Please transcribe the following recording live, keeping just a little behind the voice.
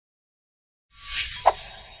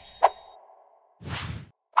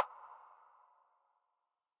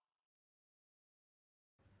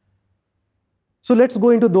So let's go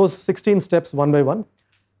into those 16 steps one by one.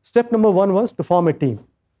 Step number 1 was to form a team.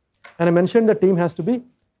 And I mentioned the team has to be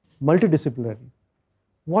multidisciplinary.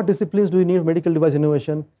 What disciplines do you need for medical device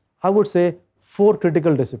innovation? I would say 4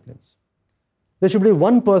 critical disciplines. There should be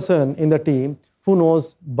one person in the team who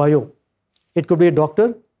knows bio. It could be a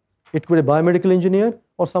doctor, it could be a biomedical engineer,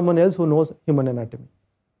 or someone else who knows human anatomy.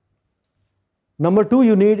 Number 2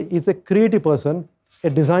 you need is a creative person, a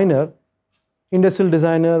designer, industrial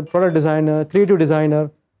designer, product designer, creative designer.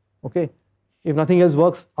 Okay, if nothing else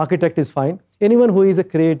works, architect is fine. Anyone who is a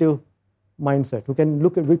creative mindset, who can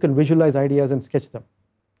look at, we can visualize ideas and sketch them.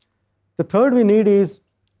 The third we need is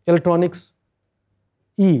electronics,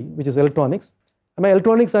 E, which is electronics. And by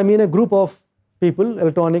electronics, I mean a group of people,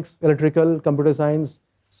 electronics, electrical, computer science,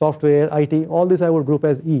 software, IT, all this I would group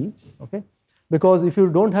as E, okay? Because if you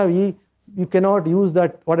don't have E, you cannot use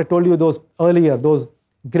that, what I told you those earlier, those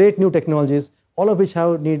great new technologies, all of which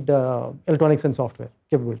need electronics and software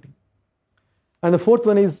capability. And the fourth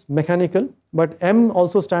one is mechanical, but M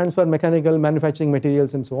also stands for mechanical, manufacturing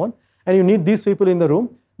materials and so on. And you need these people in the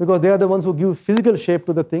room because they are the ones who give physical shape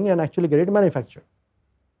to the thing and actually get it manufactured.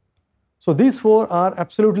 So these 4 are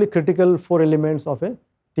absolutely critical 4 elements of a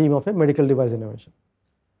team of a medical device innovation.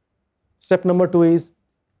 Step number 2 is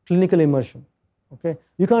clinical immersion. Okay,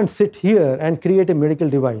 you can't sit here and create a medical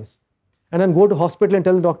device and then go to hospital and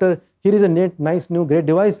tell the doctor, here is a nice new great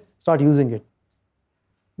device, start using it.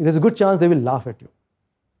 There's a good chance they will laugh at you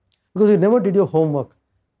because you never did your homework.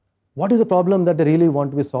 What is the problem that they really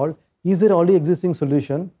want to be solved? Is there already existing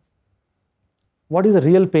solution? What is the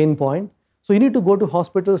real pain point? So you need to go to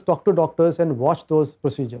hospitals, talk to doctors and watch those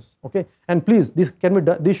procedures. Okay, and please, this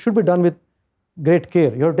should be done with great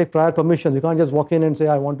care. You have to take prior permission. You can't just walk in and say,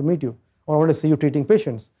 I want to meet you or I want to see you treating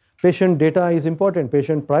patients. Patient data is important.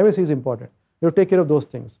 Patient privacy is important. You have to take care of those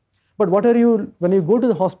things. But when you go to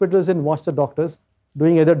the hospitals and watch the doctors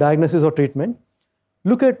doing either diagnosis or treatment,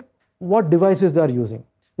 look at what devices they are using.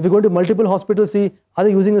 If you go to multiple hospitals, see, are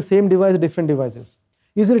they using the same device or different devices?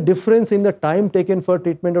 Is there a difference in the time taken for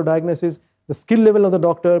treatment or diagnosis, the skill level of the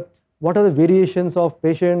doctor, what are the variations of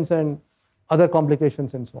patients and other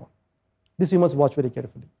complications and so on? This you must watch very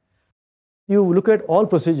carefully. You look at all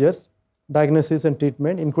procedures, diagnosis and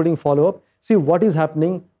treatment, including follow-up, see what is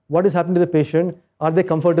happening to the patient, are they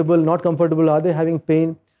comfortable, not comfortable, are they having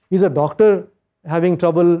pain, is a doctor having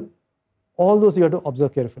trouble, all those you have to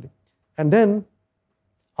observe carefully. And then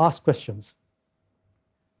ask questions.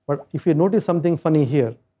 But if you notice something funny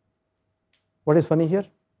here, what is funny here?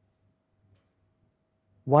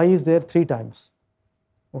 Why is there 3 times?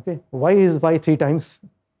 Okay, why 3 times?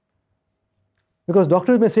 Because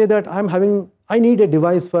doctors may say that I need a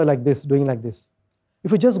device for like this, doing like this.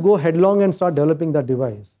 If you just go headlong and start developing that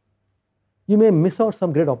device, you may miss out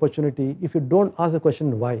some great opportunity if you don't ask the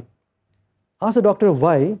question why. Ask the doctor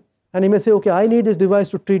why, and he may say, okay, I need this device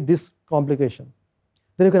to treat this complication.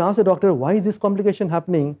 Then you can ask the doctor, why is this complication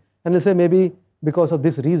happening? And they'll say, maybe because of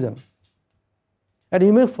this reason. And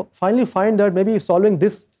you may finally find that maybe solving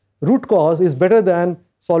this root cause is better than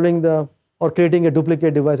solving or creating a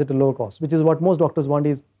duplicate device at a lower cost, which is what most doctors want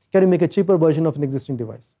is, can you make a cheaper version of an existing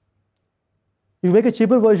device? If you make a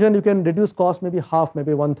cheaper version, you can reduce cost maybe half,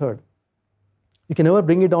 maybe 1/3. You can never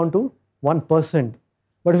bring it down to 1%.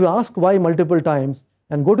 But if you ask why multiple times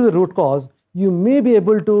and go to the root cause, you may be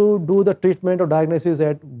able to do the treatment or diagnosis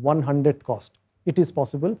at 1/100th cost. It is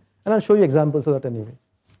possible, and I'll show you examples of that anyway.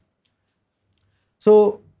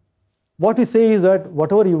 So what we say is that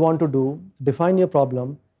whatever you want to do, define your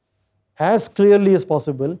problem as clearly as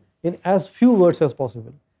possible in as few words as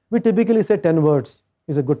possible. We typically say 10 words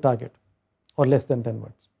is a good target or less than 10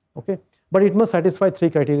 words. Okay? But it must satisfy 3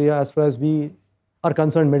 criteria as far as we are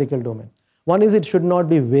concerned medical domain. One is it should not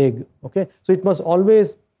be vague. Okay? So it must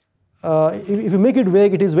always, if you make it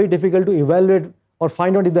vague, it is very difficult to evaluate or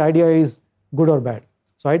find out if the idea is good or bad.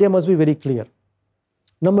 So idea must be very clear.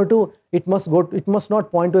 Number 2, it must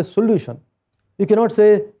not point to a solution. You cannot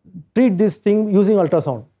say, treat this thing using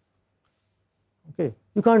ultrasound. Okay?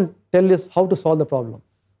 You can't tell us how to solve the problem.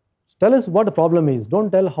 Tell us what the problem is.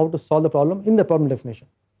 Don't tell how to solve the problem in the problem definition.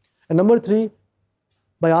 And number 3,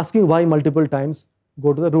 by asking why multiple times,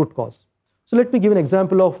 go to the root cause. So let me give an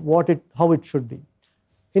example of how it should be.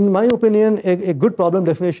 In my opinion, a good problem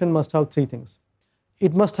definition must have 3 things.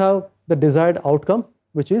 It must have the desired outcome,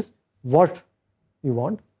 which is what you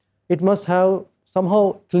want. It must have somehow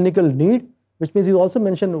clinical need, which means you also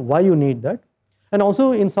mention why you need that. And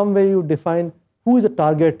also in some way you define who is the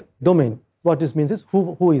target domain. What this means is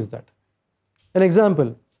who is that? An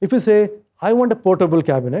example, if you say, I want a portable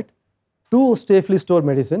cabinet to safely store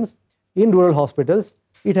medicines in rural hospitals,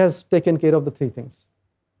 it has taken care of the 3 things.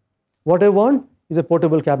 What I want is a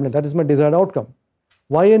portable cabinet. That is my desired outcome.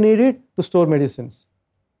 Why I need it? To store medicines.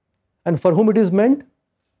 And for whom it is meant?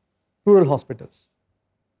 Rural hospitals.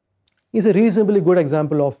 Is a reasonably good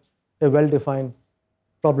example of a well-defined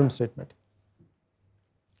problem statement.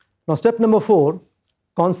 Now, step number 4,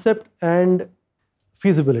 concept and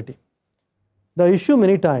feasibility. The issue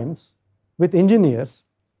many times with engineers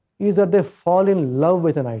is that they fall in love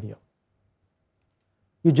with an idea.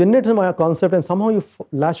 You generate some concept and somehow you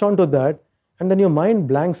latch on to that, and then your mind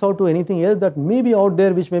blanks out to anything else that may be out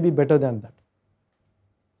there which may be better than that.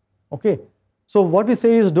 Okay. So what we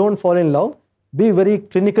say is don't fall in love, be very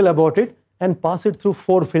clinical about it and pass it through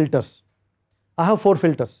 4 filters. I have 4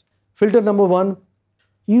 filters. Filter number 1,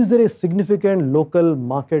 is there a significant local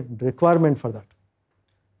market requirement for that?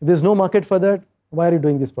 If there's no market for that, why are you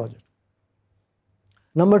doing this project?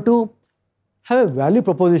 Number 2, have a value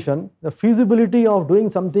proposition, the feasibility of doing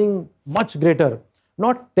something much greater,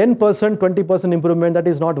 not 10%, 20% improvement, that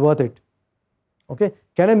is not worth it. Okay,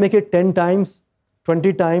 can I make it 10 times,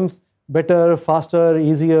 20 times better, faster,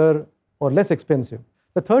 easier, or less expensive?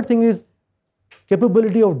 The third thing is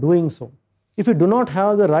capability of doing so. If you do not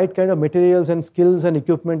have the right kind of materials and skills and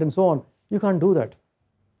equipment and so on, you can't do that.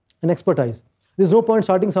 And expertise. There's no point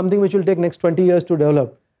starting something which will take next 20 years to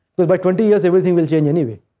develop, because by 20 years everything will change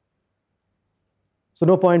anyway. So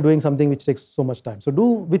no point doing something which takes so much time. So do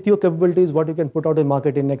with your capabilities what you can put out in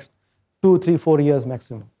market in next 2, 3, 4 years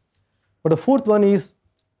maximum. But the fourth one is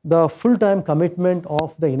the full-time commitment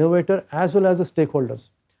of the innovator as well as the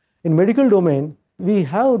stakeholders. In medical domain, we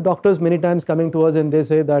have doctors many times coming to us and they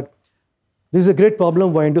say that this is a great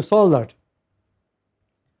problem, why don't you solve that?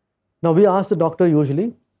 Now we ask the doctor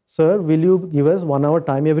usually, sir, will you give us 1 hour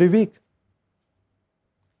time every week?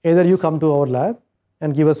 Either you come to our lab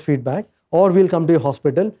and give us feedback, or we'll come to your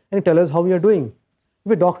hospital and tell us how we are doing.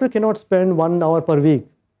 If a doctor cannot spend 1 hour per week,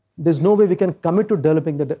 there's no way we can commit to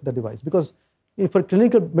developing the device, because for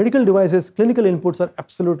medical devices, clinical inputs are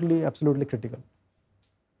absolutely critical.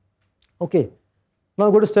 Okay, now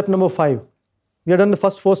go to step number 5. We have done the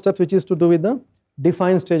first 4 steps, which is to do with the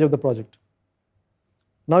define stage of the project.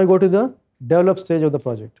 Now we go to the develop stage of the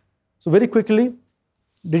project. So very quickly,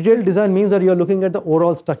 detailed design means that you are looking at the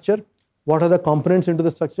overall structure. What are the components into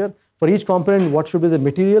the structure? For each component, what should be the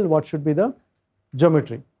material? What should be the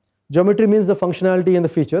geometry? Geometry means the functionality and the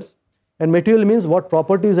features. And material means what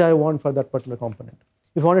properties I want for that particular component.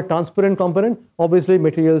 If you want a transparent component, obviously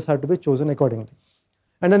materials have to be chosen accordingly.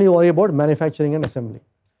 And then you worry about manufacturing and assembly.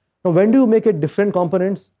 Now, when do you make it different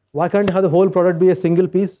components? Why can't you have the whole product be a single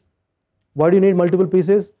piece? Why do you need multiple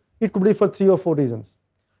pieces? It could be for 3 or 4 reasons.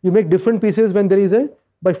 You make different pieces when there is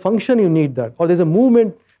by function you need that, or there's a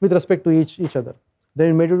movement with respect to each other. Then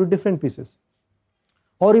you made it to different pieces.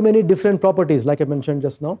 Or you may need different properties, like I mentioned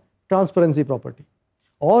just now, transparency property.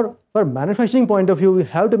 Or for manufacturing point of view, we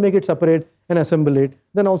have to make it separate and assemble it.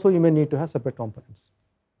 Then also you may need to have separate components.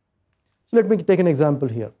 So let me take an example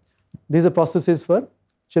here. These are processes for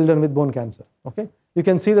children with bone cancer. Okay, you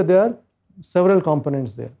can see that there are several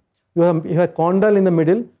components there. You have condyle in the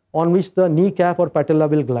middle on which the kneecap or patella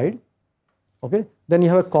will glide. Okay, then you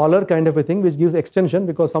have a collar kind of a thing which gives extension,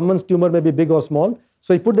 because someone's tumor may be big or small.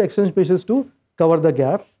 So you put the extension pieces to cover the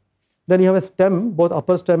gap. Then you have a stem, both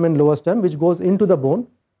upper stem and lower stem, which goes into the bone.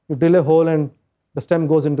 You drill a hole and the stem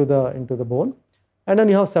goes into the bone. And then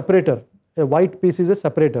you have separator. A white piece is a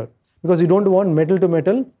separator, because you don't want metal to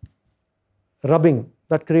metal rubbing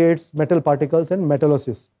that creates metal particles and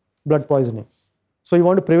metallosis, blood poisoning. So you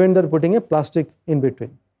want to prevent that putting a plastic in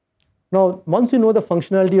between. Now, once you know the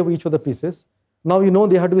functionality of each of the pieces, now you know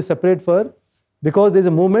they have to be separate because there's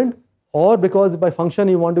a movement, or because by function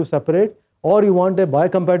you want to separate, or you want a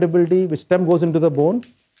biocompatibility which stem goes into the bone.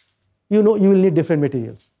 You know you will need different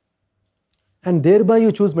materials. And thereby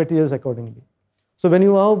you choose materials accordingly. So when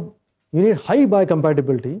you need high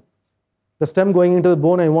biocompatibility, the stem going into the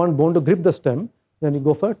bone, I want bone to grip the stem, then you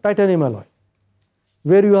go for titanium alloy.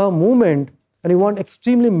 Where you have movement and you want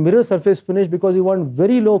extremely mirror surface finish because you want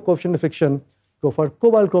very low coefficient of friction, go for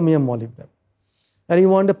cobalt chromium molybdenum. And you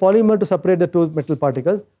want a polymer to separate the 2 metal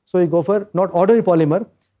particles, so you go for not ordinary polymer,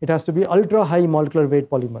 it has to be ultra high molecular weight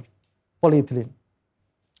polymer, polyethylene.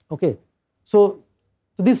 Okay, so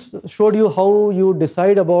this showed you how you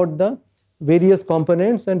decide about the various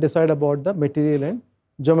components and decide about the material and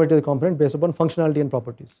geometry of the component based upon functionality and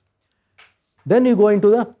properties. Then you go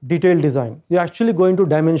into the detailed design. You actually go into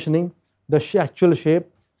dimensioning, the actual shape,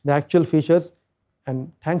 the actual features,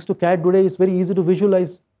 and thanks to CAD today, it's very easy to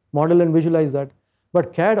visualize, model and visualize that.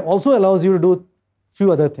 But CAD also allows you to do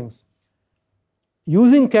few other things.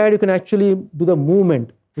 Using CAD, you can actually do the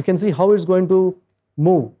movement. You can see how it's going to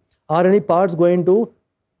move. Are any parts going to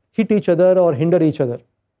hit each other or hinder each other.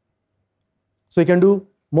 So you can do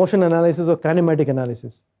motion analysis or kinematic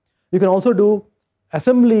analysis. You can also do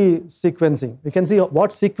assembly sequencing. You can see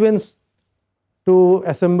what sequence to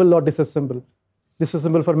assemble or disassemble.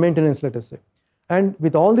 Disassemble for maintenance, let us say. And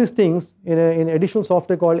with all these things, in additional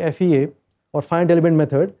software called FEA or finite element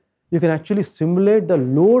method, you can actually simulate the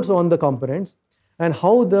loads on the components and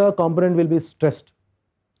how the component will be stressed.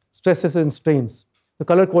 Stresses and strains. The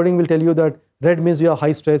color coding will tell you that red means you have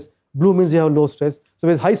high stress, blue means you have low stress. So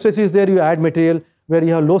with high stress is there, you add material, where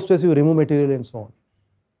you have low stress, you remove material and so on.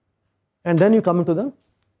 And then you come into the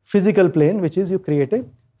physical plane, which is you create a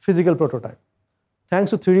physical prototype.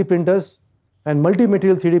 Thanks to 3D printers and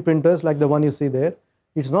multi-material 3D printers like the one you see there,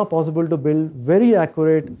 it's now possible to build very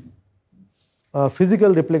accurate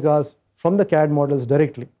physical replicas from the CAD models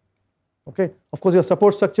directly. Okay. Of course, you have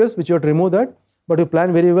support structures, which you have to remove that, but you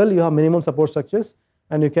plan very well, you have minimum support structures,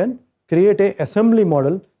 and you can create an assembly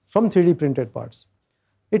model from 3D printed parts.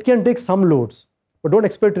 It can take some loads, but don't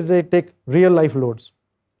expect it to take real life loads.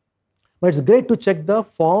 But it's great to check the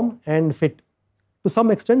form and fit. To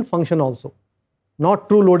some extent, function also. Not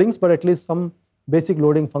true loadings, but at least some basic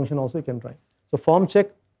loading function also you can try. So form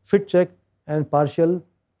check, fit check, and partial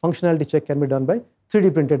functionality check can be done by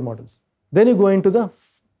 3D printed models. Then you go into the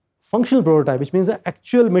functional prototype, which means the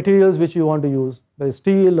actual materials which you want to use, whether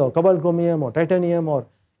steel or cobalt chromium or titanium or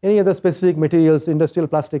any other specific materials, industrial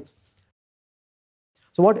plastics.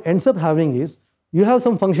 So what ends up happening is, you have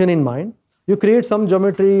some function in mind, you create some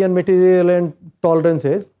geometry and material and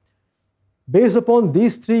tolerances. Based upon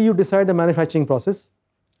these three, you decide the manufacturing process.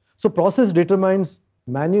 So process determines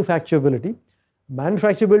manufacturability.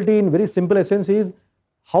 Manufacturability in very simple essence is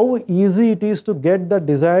how easy it is to get the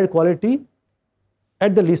desired quality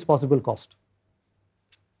at the least possible cost.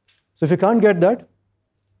 So if you can't get that,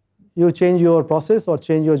 you change your process or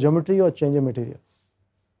change your geometry or change your material.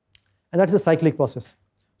 And that's a cyclic process.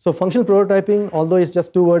 So functional prototyping, although it's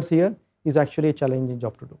just 2 words here, is actually a challenging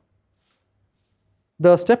job to do.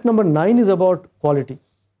 The step number 9 is about quality.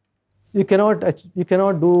 You cannot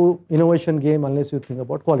do innovation game unless you think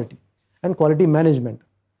about quality and quality management.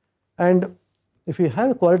 And if you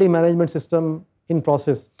have a quality management system in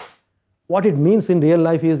process, what it means in real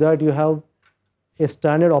life is that you have a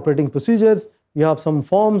standard operating procedures, you have some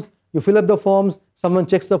forms, you fill up the forms, someone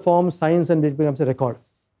checks the forms, signs, and it becomes a record.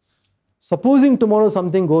 Supposing tomorrow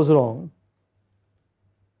something goes wrong,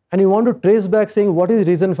 and you want to trace back saying what is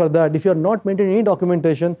the reason for that, if you are not maintaining any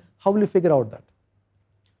documentation, how will you figure out that?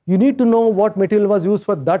 You need to know what material was used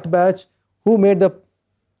for that batch, who made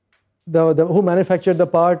who manufactured the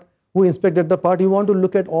part, who inspected the part. You want to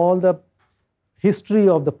look at all the history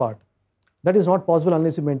of the part. That is not possible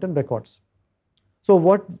unless you maintain records. So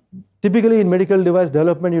what typically in medical device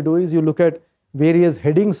development you do is you look at various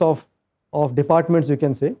headings of departments, you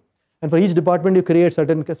can say, and for each department you create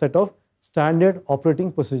certain set of standard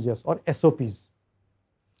operating procedures or SOPs.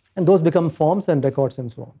 And those become forms and records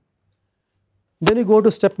and so on. Then you go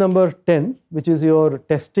to step number 10, which is your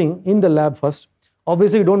testing in the lab first.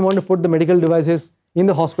 Obviously, you don't want to put the medical devices in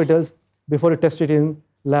the hospitals before you test it in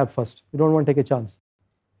lab first. You don't want to take a chance.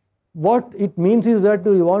 What it means is that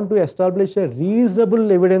you want to establish a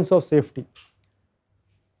reasonable evidence of safety.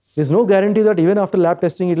 There's no guarantee that even after lab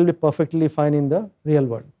testing, it will be perfectly fine in the real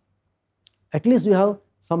world. At least you have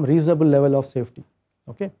some reasonable level of safety.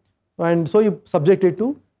 Okay, and so you subject it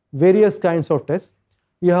to various kinds of tests.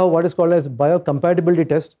 You have what is called as biocompatibility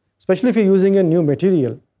test, especially if you're using a new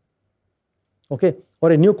material, okay,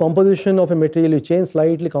 or a new composition of a material. You change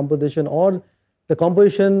slightly composition, or the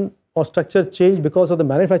composition or structure change because of the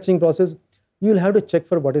manufacturing process. You will have to check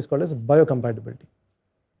for what is called as biocompatibility.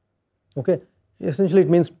 Okay, essentially it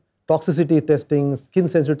means toxicity testing, skin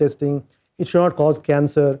sensitive testing. It should not cause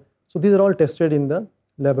cancer. So these are all tested in the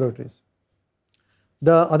laboratories.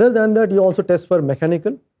 Other than that, you also test for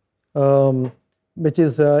mechanical, which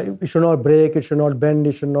is it should not break, it should not bend,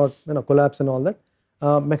 it should not collapse and all that.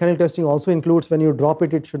 Mechanical testing also includes when you drop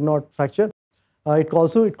it, it should not fracture. It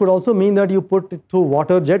could also mean that you put it through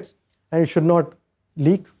water jets and it should not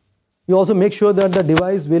leak. You also make sure that the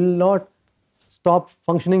device will not stop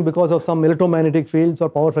functioning because of some electromagnetic fields or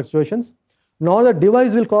power fluctuations, nor the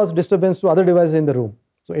device will cause disturbance to other devices in the room.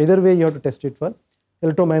 So either way, you have to test it for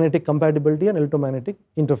electromagnetic compatibility and electromagnetic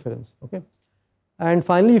interference. Okay, and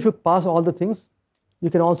finally, if you pass all the things, you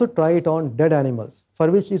can also try it on dead animals, for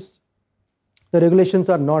which the regulations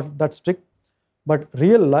are not that strict, but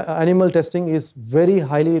real animal testing is very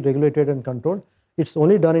highly regulated and controlled. It's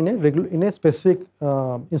only done in a specific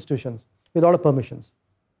institutions with a lot of permissions.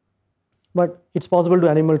 But it's possible to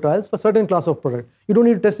animal trials for certain class of product. You don't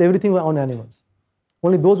need to test everything on animals.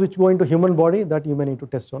 Only those which go into human body that you may need to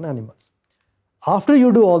test on animals. After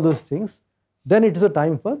you do all those things, then it is a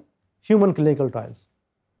time for human clinical trials.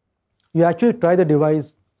 You actually try the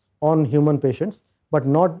device on human patients, but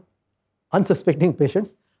not unsuspecting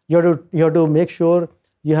patients. You have to make sure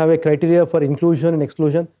you have a criteria for inclusion and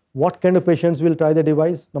exclusion. What kind of patients will try the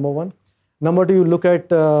device, number one. Number two, you look at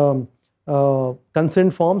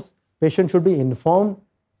consent forms. Patient should be informed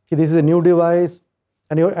that this is a new device,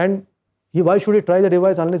 and why should he try the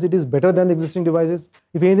device unless it is better than the existing devices?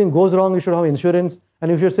 If anything goes wrong, you should have insurance,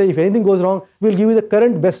 and you should say, if anything goes wrong, we'll give you the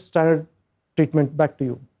current best standard treatment back to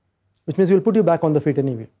you, which means we'll put you back on the feet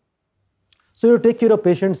anyway. So you take care of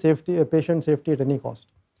patient safety at any cost.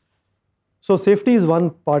 So safety is one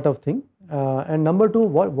part of thing. And number two,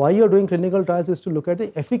 why you're doing clinical trials is to look at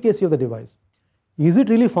the efficacy of the device. Is it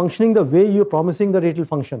really functioning the way you're promising that it will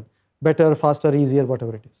function? Better, faster, easier,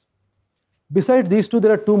 whatever it is. Besides these two,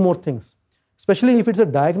 there are two more things. Especially if it's a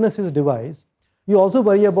diagnosis device, you also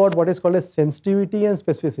worry about what is called as sensitivity and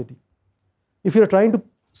specificity. If you're trying to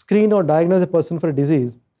screen or diagnose a person for a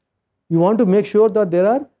disease, you want to make sure that there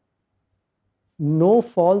are no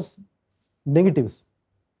false negatives.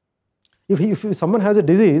 If someone has a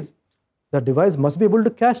disease, the device must be able to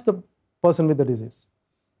catch the person with the disease.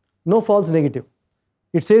 No false negative.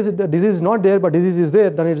 It says the disease is not there, but disease is there,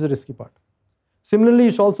 then it is the risky part. Similarly,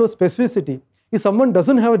 it's also specificity. If someone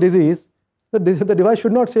doesn't have a disease, the device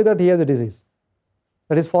should not say that he has a disease.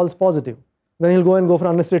 That is false positive. Then he'll go for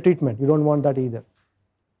unnecessary treatment. You don't want that either.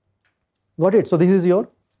 Got it? So this is your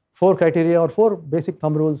 4 criteria or 4 basic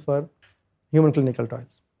thumb rules for human clinical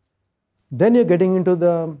trials. Then you're getting into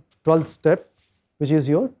the 12th step, which is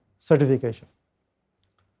your certification.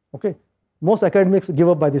 Okay. Most academics give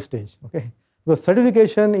up by this stage. Okay. Because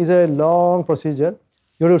certification is a long procedure.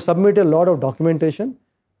 You have to submit a lot of documentation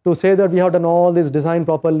to say that we have done all this design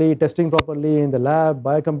properly, testing properly in the lab,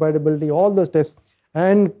 biocompatibility, all those tests,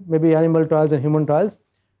 and maybe animal trials and human trials,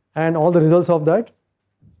 and all the results of that.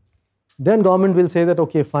 Then government will say that,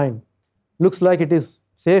 okay, fine, looks like it is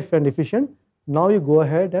safe and efficient. Now you go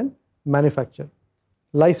ahead and manufacture.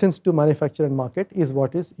 License to manufacture and market is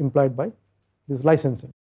what is implied by this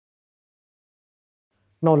licensing.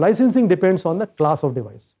 Now, licensing depends on the class of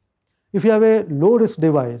device. If you have a low-risk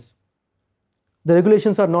device, the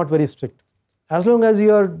regulations are not very strict. As long as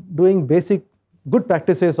you are doing basic good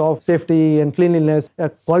practices of safety and cleanliness, a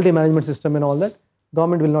quality management system and all that,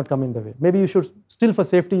 government will not come in the way. Maybe you should, still for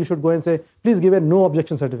safety, you should go and say, please give a no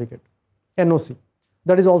objection certificate, NOC.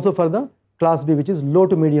 That is also for the class B, which is low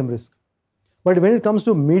to medium risk. But when it comes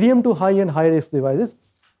to medium to high and high risk devices,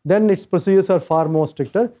 then its procedures are far more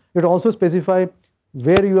stricter. It also specify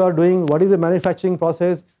where you are doing, what is the manufacturing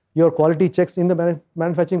process, your quality checks in the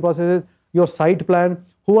manufacturing processes, your site plan,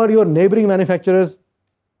 who are your neighboring manufacturers.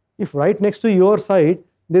 If right next to your site,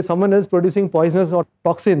 there's someone else producing poisonous or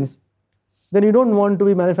toxins, then you don't want to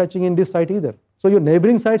be manufacturing in this site either. So your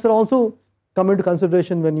neighboring sites are also come into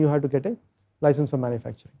consideration when you have to get a license for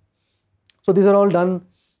manufacturing. So these are all done.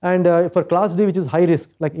 And for class D, which is high risk,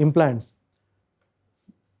 like implants,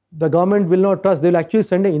 the government will not trust. They will actually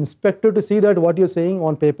send an inspector to see that what you're saying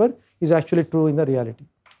on paper is actually true in the reality.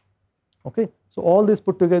 Okay. So all this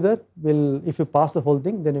put together will, if you pass the whole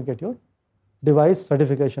thing, then you get your device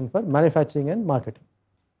certification for manufacturing and marketing.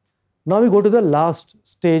 Now we go to the last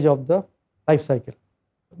stage of the life cycle.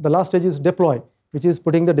 The last stage is deploy, which is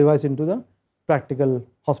putting the device into the practical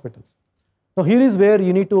hospitals. Now here is where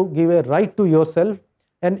you need to give a right to yourself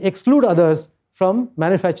and exclude others from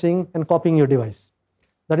manufacturing and copying your device.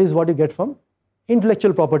 That is what you get from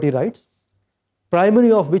intellectual property rights,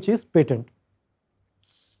 primary of which is patent.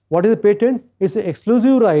 What is a patent? It's an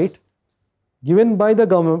exclusive right given by the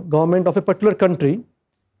government of a particular country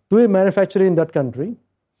to a manufacturer in that country,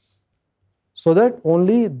 so that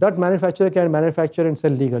only that manufacturer can manufacture and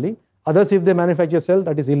sell legally. Others, if they manufacture sell,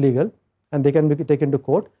 that is illegal and they can be taken to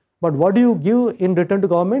court. But what do you give in return to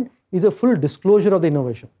government is a full disclosure of the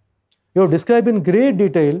innovation. You have described in great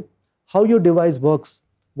detail how your device works,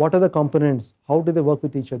 what are the components, how do they work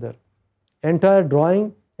with each other. Entire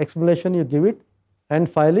drawing, explanation, you give it and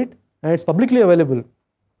file it, and it's publicly available.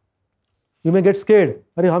 You may get scared,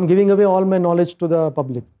 I'm giving away all my knowledge to the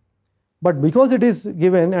public. But because it is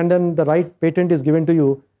given and then the right patent is given to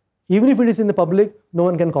you, even if it is in the public, no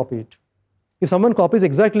one can copy it. If someone copies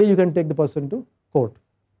exactly, you can take the person to court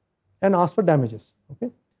and ask for damages.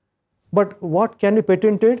 Okay? But what can be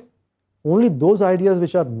patented? Only those ideas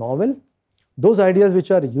which are novel, those ideas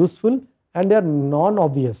which are useful, and they are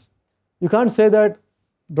non-obvious. You can't say that,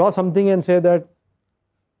 draw something and say that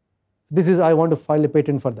this is, I want to file a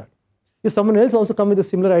patent for that. If someone else also comes with a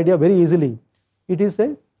similar idea very easily, it is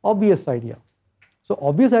an obvious idea. So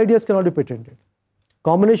obvious ideas cannot be patented.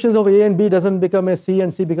 Combinations of A and B doesn't become a C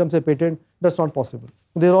and C becomes a patent. That's not possible.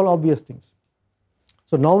 They're all obvious things.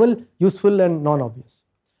 So novel, useful, and non-obvious.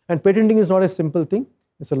 And patenting is not a simple thing.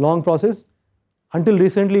 It's a long process. Until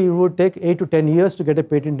recently, it would take 8 to 10 years to get a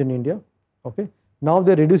patent in India. Okay. Now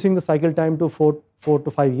they're reducing the cycle time to 4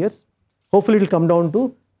 to 5 years. Hopefully, it will come down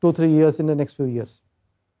to 2-3 years in the next few years.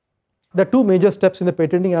 There are two major steps in the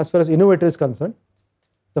patenting as far as innovator is concerned.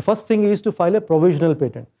 The first thing is to file a provisional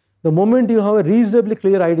patent. The moment you have a reasonably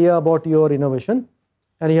clear idea about your innovation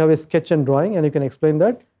and you have a sketch and drawing and you can explain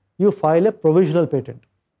that, you file a provisional patent.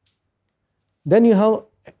 Then you have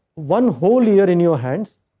one whole year in your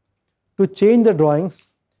hands to change the drawings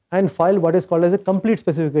and file what is called as a complete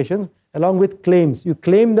specifications along with claims. You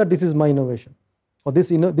claim that this is my innovation or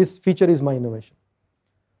this feature is my innovation.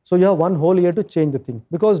 So you have one whole year to change the thing,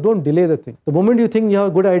 because don't delay the thing. The moment you think you have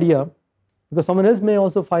a good idea, because someone else may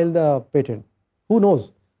also file the patent. Who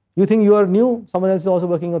knows? You think you are new, someone else is also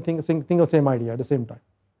working on think of the same idea at the same time.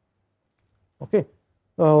 Okay.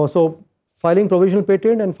 So filing provisional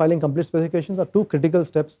patent and filing complete specifications are two critical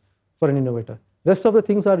steps for an innovator. Rest of the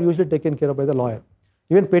things are usually taken care of by the lawyer.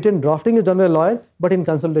 Even patent drafting is done by a lawyer, but in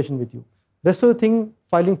consultation with you. Rest of the thing,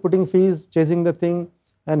 filing, putting fees, chasing the thing,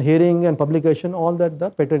 and hearing and publication, all that the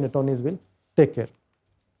patent attorneys will take care.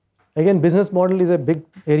 Again, business model is a big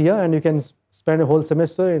area, and you can spend a whole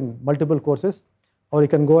semester in multiple courses, or you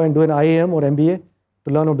can go and do an IAM or MBA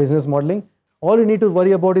to learn about business modeling. All you need to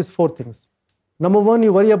worry about is 4 things. Number 1,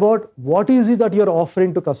 you worry about what is it that you are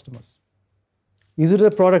offering to customers. Is it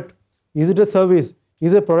a product? Is it a service?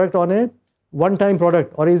 Is it a product on a one-time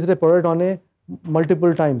product, or is it a product on a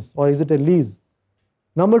multiple times, or is it a lease?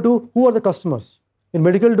 Number 2, who are the customers? In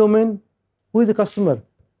medical domain, who is the customer?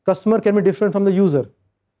 Customer can be different from the user.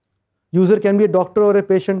 User can be a doctor or a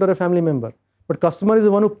patient or a family member, but customer is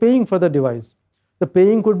the one who is paying for the device. The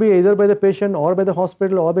paying could be either by the patient or by the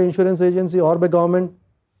hospital or by insurance agency or by government.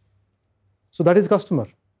 So that is customer.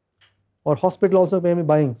 Or hospital also may be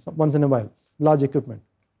buying once in a while, large equipment.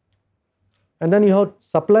 And then you have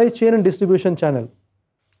supply chain and distribution channel.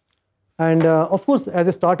 And of course, as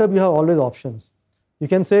a startup, you have always options. You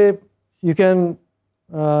can say, you can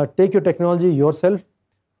take your technology yourself,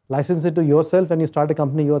 license it to yourself, and you start a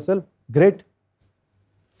company yourself. Great.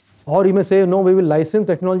 Or you may say, no, we will license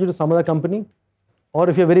technology to some other company. Or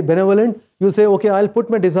if you're very benevolent, you'll say, okay, I'll put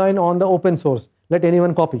my design on the open source. Let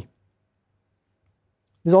anyone copy.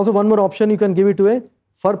 There's also one more option. You can give it to a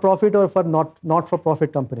for-profit or for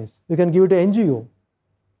not-for-profit companies. You can give it to NGO,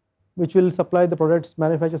 which will supply the products,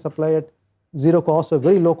 manufacture, supply at zero cost or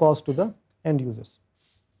very low cost to the end users.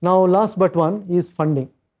 Now, last but one is funding.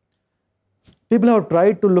 People have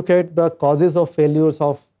tried to look at the causes of failures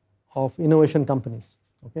of innovation companies.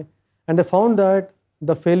 Okay? And they found that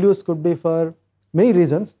the failures could be for many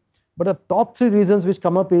reasons, but the top 3 reasons which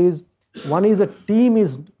come up is, one is the team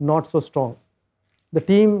is not so strong. The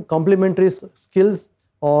team complementary skills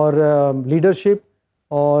or leadership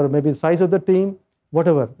or maybe the size of the team,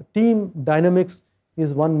 whatever. The team dynamics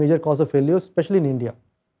is one major cause of failure, especially in India.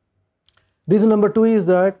 Reason number 2 is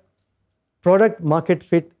that product market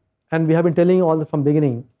fit, and we have been telling you all from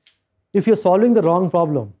beginning, if you're solving the wrong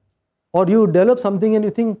problem or you develop something and you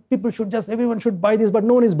think everyone should buy this, but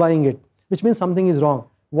no one is buying it, which means something is wrong.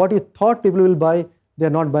 What you thought people will buy, they're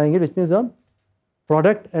not buying it, which means the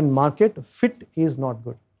product and market fit is not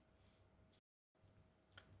good.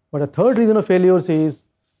 But a third reason of failures is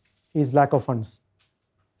lack of funds.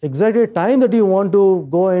 Exactly the time that you want to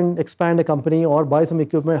go and expand a company or buy some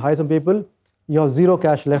equipment, hire some people, you have zero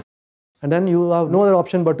cash left, and then you have no other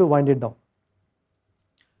option but to wind it down.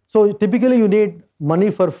 So typically you need money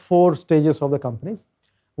for 4 stages of the companies.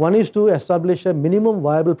 One is to establish a minimum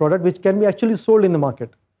viable product which can be actually sold in the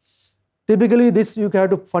market. Typically this you have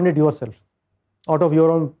to fund it yourself out of your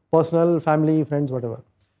own personal, family, friends, whatever.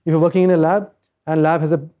 If you're working in a lab and lab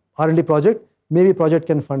has a R&D project, maybe project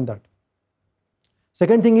can fund that.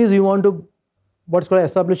 Second thing is you want to what's called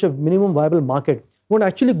establish a minimum viable market. You want to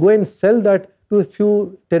actually go and sell that to a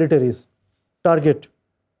few territories, target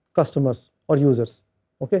customers or users.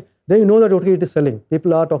 Okay, then you know that okay, it is selling.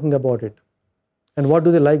 People are talking about it. And what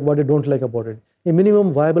do they like, what they don't like about it. A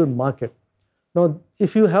minimum viable market. Now,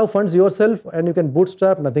 if you have funds yourself and you can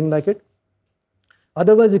bootstrap, nothing like it.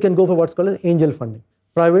 Otherwise, you can go for what's called as angel funding.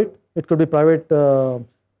 Private, it could be private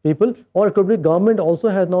people, or it could be government also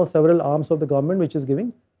has now several arms of the government which is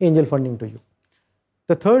giving angel funding to you.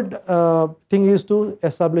 The third thing is to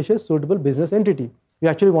establish a suitable business entity. You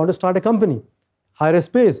actually want to start a company, hire a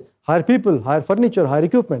space, hire people, hire furniture, hire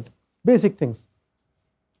equipment, basic things.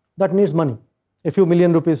 That needs money, a few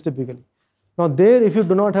million rupees typically. Now there, if you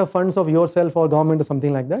do not have funds of yourself or government or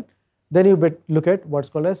something like that, then you look at what's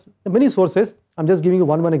called as many sources. I'm just giving you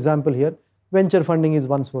one example here. Venture funding is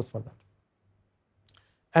one source for that.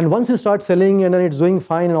 And once you start selling and then it's doing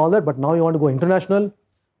fine and all that, but now you want to go international,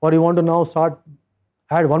 or you want to now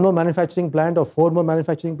add one more manufacturing plant or 4 more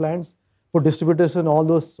manufacturing plants, put distributors in all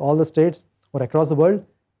the states or across the world,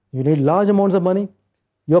 you need large amounts of money.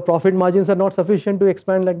 Your profit margins are not sufficient to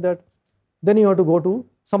expand like that. Then you have to go to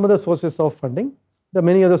some other sources of funding. There are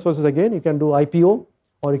many other sources again. You can do IPO,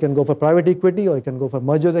 or you can go for private equity, or you can go for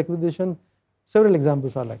mergers, acquisition. Several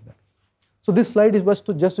examples are like that. So this slide is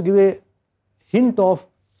just to give a hint of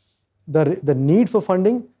the need for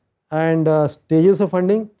funding and stages of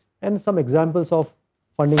funding and some examples of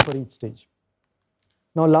funding for each stage.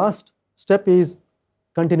 Now last step is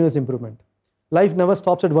continuous improvement. Life never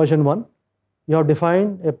stops at version 1. You have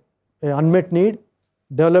defined an unmet need,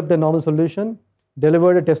 developed a normal solution,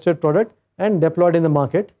 delivered a tested product and deployed in the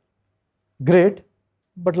market. Great,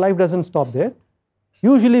 but life doesn't stop there.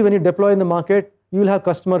 Usually when you deploy in the market, you will have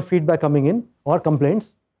customer feedback coming in, or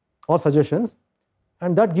complaints or suggestions,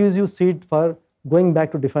 and that gives you seed for going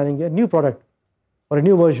back to defining a new product or a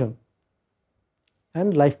new version,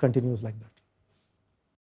 and life continues like that.